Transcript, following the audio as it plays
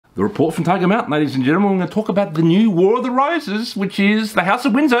The report from Tiger Mountain, ladies and gentlemen. We're going to talk about the new War of the Roses, which is the House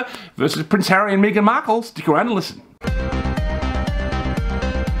of Windsor versus Prince Harry and Meghan Markle. Stick around and listen.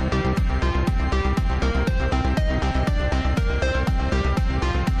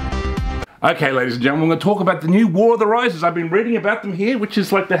 Okay, ladies and gentlemen, we're going to talk about the new War of the Roses. I've been reading about them here, which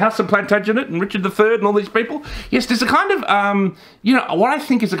is like the House of Plantagenet and Richard III and all these people. Yes, there's a kind of, what I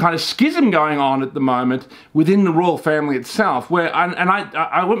think is a kind of schism going on at the moment within the royal family itself, where,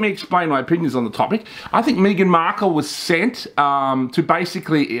 I let me explain my opinions on the topic. I think Meghan Markle was sent to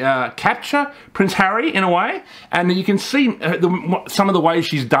basically capture Prince Harry in a way, and you can see some of the ways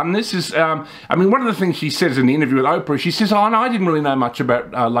she's done this is, one of the things she says in the interview with Oprah, she says, oh, no, I didn't really know much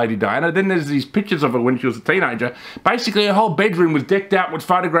about Lady Diana. Then there's these pictures of her when she was a teenager. Basically, her whole bedroom was decked out with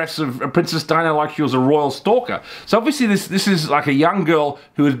photographs of Princess Diana like she was a royal stalker. So obviously this is like a young girl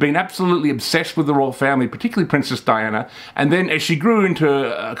who has been absolutely obsessed with the royal family, particularly Princess Diana. And then as she grew into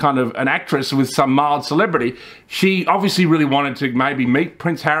a kind of an actress with some mild celebrity, she obviously really wanted to maybe meet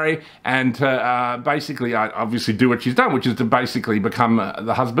Prince Harry and to basically obviously do what she's done, which is to basically become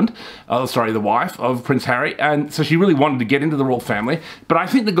the wife of Prince Harry. And so she really wanted to get into the royal family. But I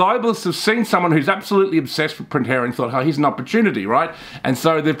think the globalists have seen someone who's absolutely obsessed with Prince Harry and thought, oh, here's an opportunity, right? And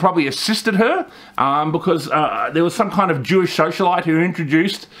so they've probably assisted her because there was some kind of Jewish socialite who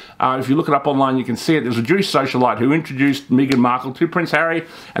introduced, if you look it up online, you can see it, there's a Jewish socialite who introduced Meghan Markle to Prince Harry,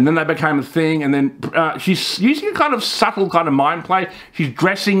 and then they became a thing, and then she's using a kind of subtle kind of mind play. She's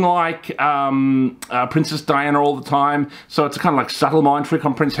dressing like Princess Diana all the time, so it's a kind of like subtle mind trick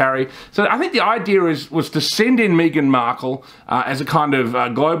on Prince Harry. So I think the idea was to send in Meghan Markle as a kind of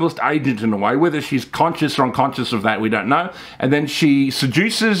globalist agent in a way, whether she's conscious or unconscious of that, we don't know. And then she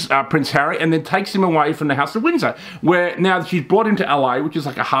seduces Prince Harry and then takes him away from the House of Windsor, where now she's brought him to LA, which is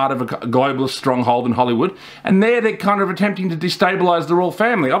like a heart of a globalist stronghold in Hollywood, and there they're kind of attempting to destabilize the royal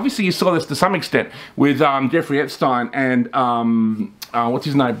family. Obviously you saw this to some extent with Jeffrey Epstein and what's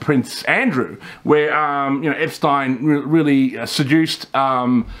his name, Prince Andrew, where Epstein really seduced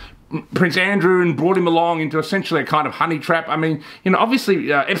Prince Andrew and brought him along into essentially a kind of honey trap.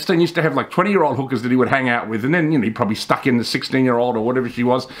 Obviously Epstein used to have like 20-year-old hookers that he would hang out with, and then he probably stuck in the 16-year-old or whatever she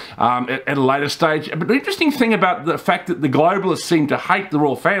was at a later stage. But the interesting thing about the fact that the globalists seem to hate the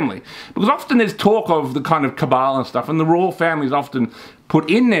royal family, because often there's talk of the kind of cabal and stuff, and the royal family is often put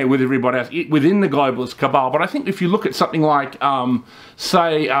in there with everybody else within the globalist cabal. But I think if you look at something like,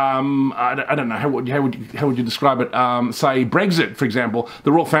 say, I don't know, how would you describe it? Say Brexit, for example,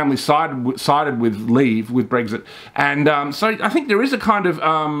 the royal family sided with Leave with Brexit, and so I think there is a kind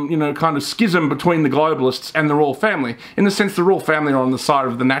of schism between the globalists and the royal family, in the sense the royal family are on the side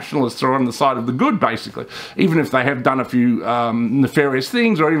of the nationalists or on the side of the good, basically, even if they have done a few nefarious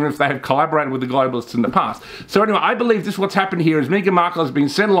things, or even if they have collaborated with the globalists in the past. So anyway, I believe this what's happened here is Meghan Markle has been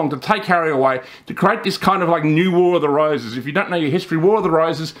sent along to take Harry away, to create this kind of like new War of the Roses. If you don't know your history, War of the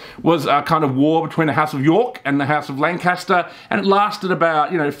Roses was a kind of war between the House of York and the House of Lancaster, and it lasted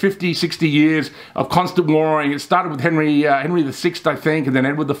about 50, 60 years of constant warring. It started with Henry VI, I think, and then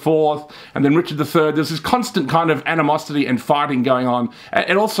Edward IV, and then Richard III. There's this constant kind of animosity and fighting going on.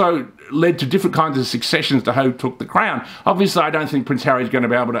 It also led to different kinds of successions to who took the crown. Obviously, I don't think Prince Harry is going to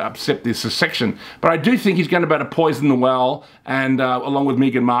be able to upset this succession, but I do think he's going to be able to poison the well, and along with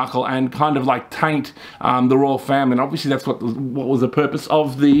Meghan Markle, and kind of like taint the royal family. And obviously that's what was the purpose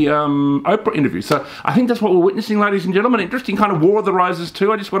of the Oprah interview. So I think that's what we're witnessing, ladies and gentlemen. Interesting kind of War of the Roses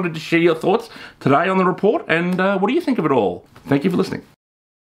too. I just wanted to share your thoughts today on the report, and what do you think of it all? Thank you for listening.